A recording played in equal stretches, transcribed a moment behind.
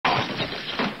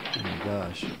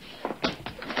gosh.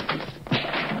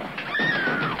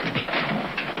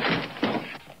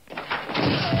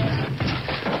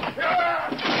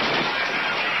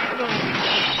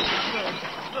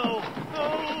 No!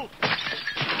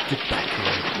 Get back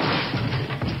here.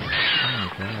 Oh my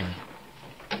god.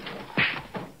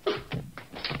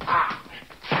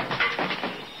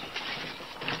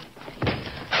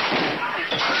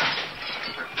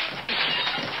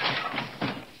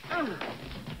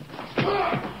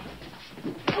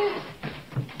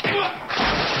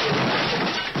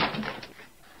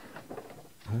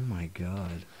 Oh my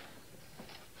god.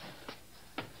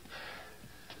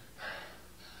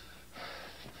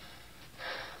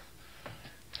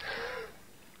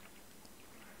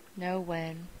 No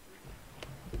when,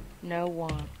 no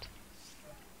want,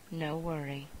 no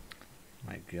worry.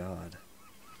 My god.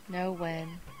 No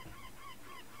when,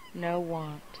 no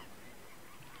want,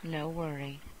 no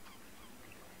worry.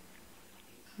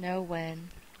 No when,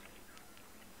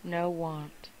 no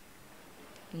want,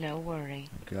 no worry.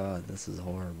 God, this is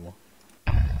horrible.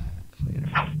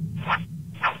 Cleaner.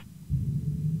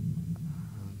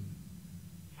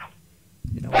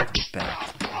 You know what? Get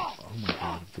back. Oh my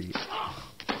god, the.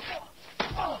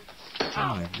 Oh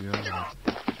my god.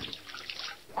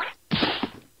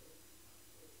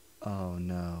 Oh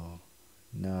no.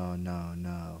 No, no,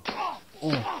 no.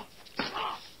 Oh!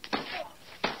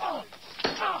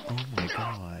 Oh my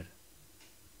god.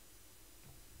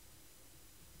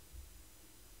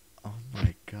 Oh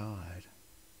my god.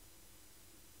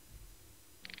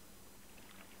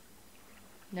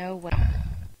 No when.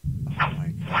 Oh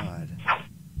my god.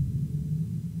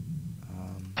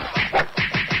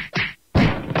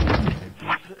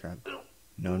 Okay, grab.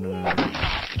 No, no, no, no.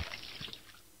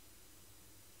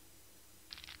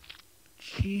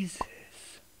 Jesus.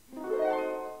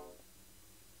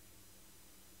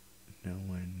 No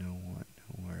one, no one,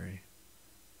 no worry.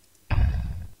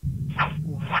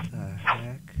 What the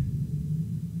heck?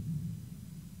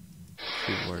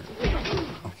 Keyboard.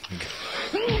 Oh my god.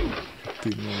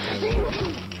 Didn't know what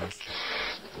this.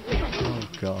 Oh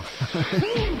god.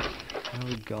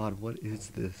 Oh god, what is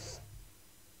this?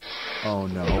 Oh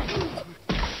no.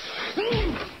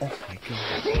 Oh my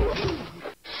god.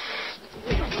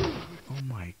 Oh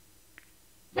my.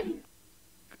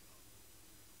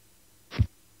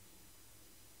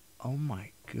 Oh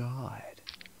my god.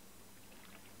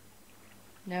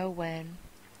 No when.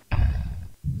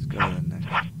 Let's go to the next.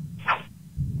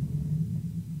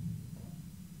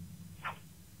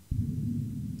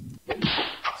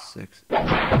 Six.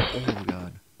 Oh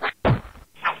god.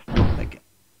 Like.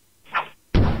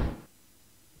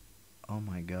 Oh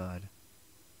my god.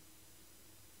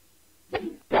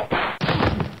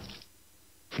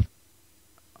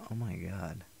 Oh my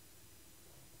god.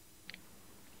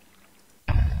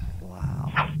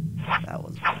 Wow. That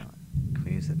was violent. Can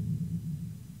we use it?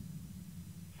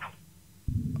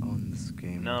 Oh, in this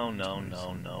game. No.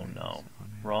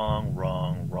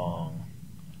 Wrong.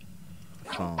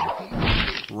 The phone.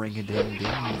 Ring a ding ding.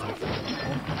 Oh my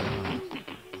god.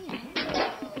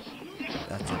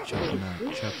 That's it. Choke him out.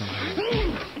 Choke him out.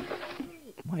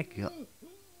 My god.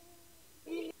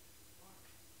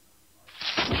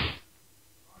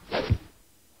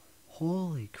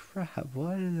 Holy crap,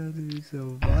 why did that be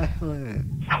so violent?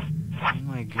 Oh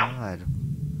my god.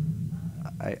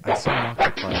 I still want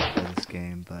to play this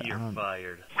game, but You're I don't...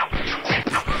 fired.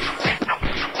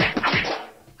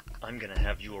 I'm gonna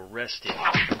have you arrested.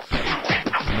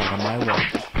 Not on my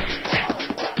watch.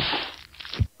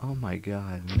 Oh my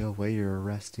god, no way you're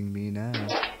arresting me now.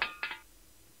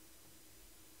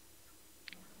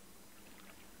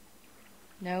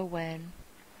 No when,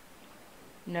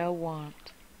 no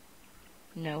want,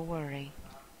 no worry.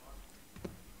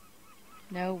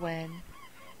 No when,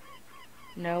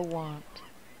 no want,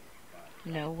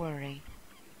 no worry.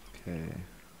 Okay.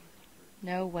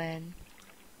 No when,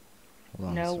 Hold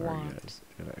on, no sorry want, guys.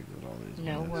 I gotta exit all these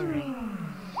no windows. worry.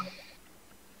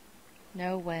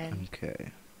 No when,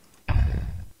 Okay.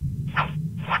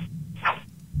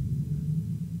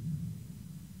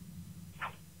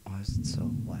 Why is it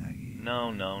so laggy?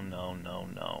 No.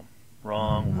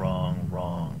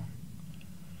 Wrong.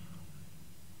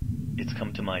 It's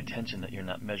come to my attention that you're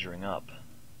not measuring up.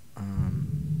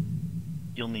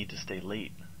 You'll need to stay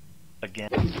late. Again.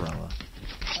 Umbrella.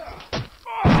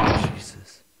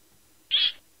 Jesus.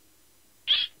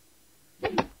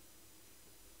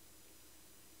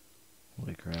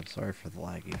 Holy crap, sorry for the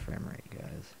laggy frame rate,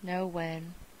 guys. no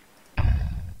when,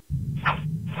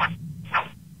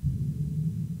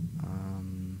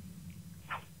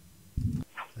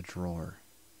 The drawer.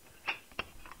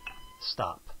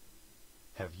 Stop.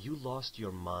 Have you lost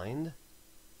your mind?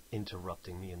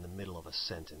 interrupting me in the middle of a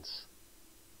sentence.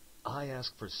 I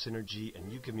ask for synergy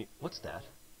and you give me... What's that?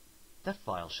 That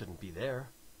file shouldn't be there.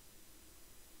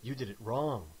 You did it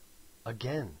wrong.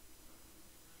 Again.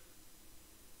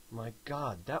 My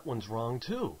God, that one's wrong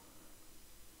too.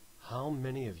 How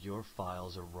many of your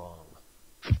files are wrong?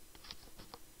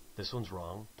 This one's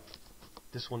wrong.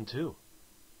 This one too.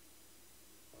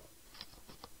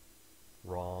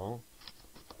 Wrong.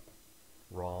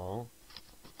 Wrong.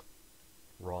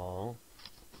 Wrong.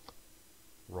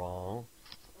 Wrong.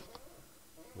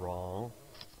 Wrong.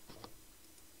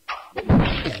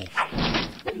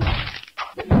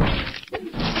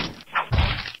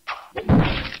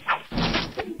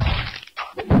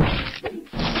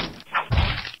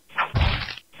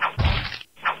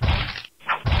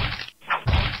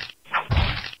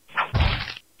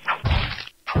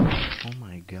 Oh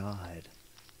my God.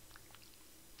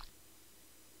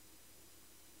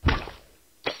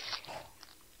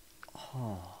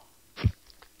 Oh.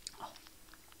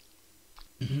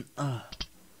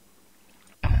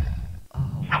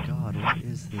 Oh God, what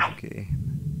is this game?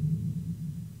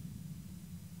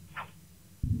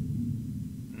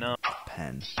 No.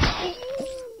 Pen. Oh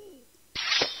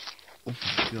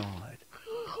my God.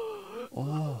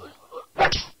 Oh.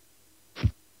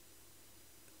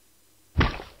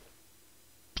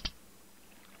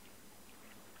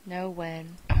 No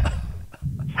when.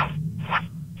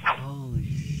 Holy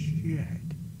shit.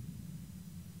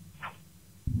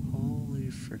 Holy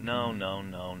frick. No.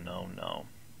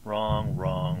 Wrong,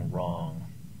 wrong, wrong.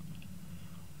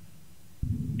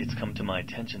 It's come to my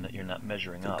attention that you're not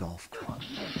measuring The up. golf club.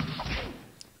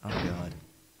 Oh God.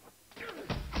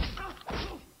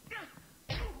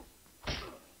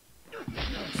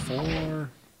 Four.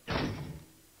 Oh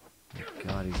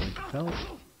God, he's like, help.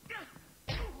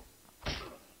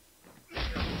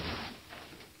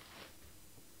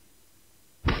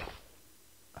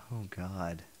 Oh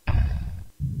God.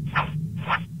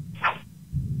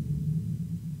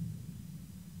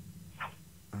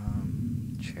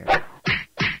 Chair.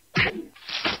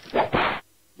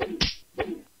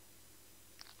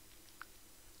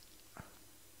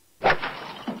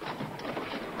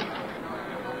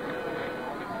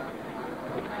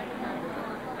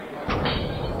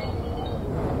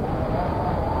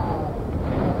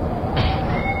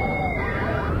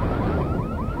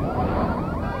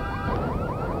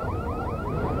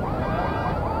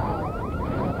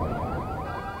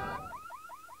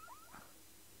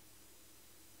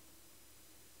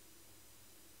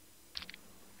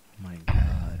 My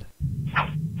God.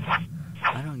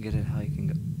 I don't get it how you can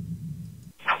go.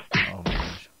 Oh my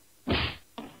gosh.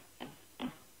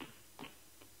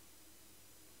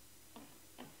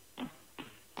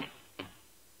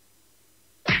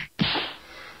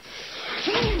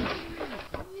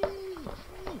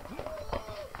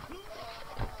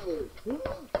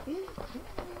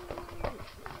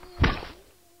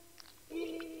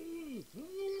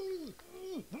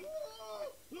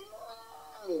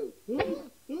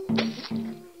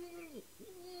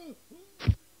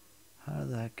 How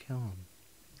did that kill him?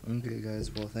 Okay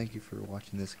guys, well thank you for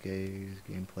watching this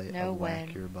gameplay No of Whack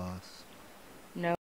when. Your Boss. No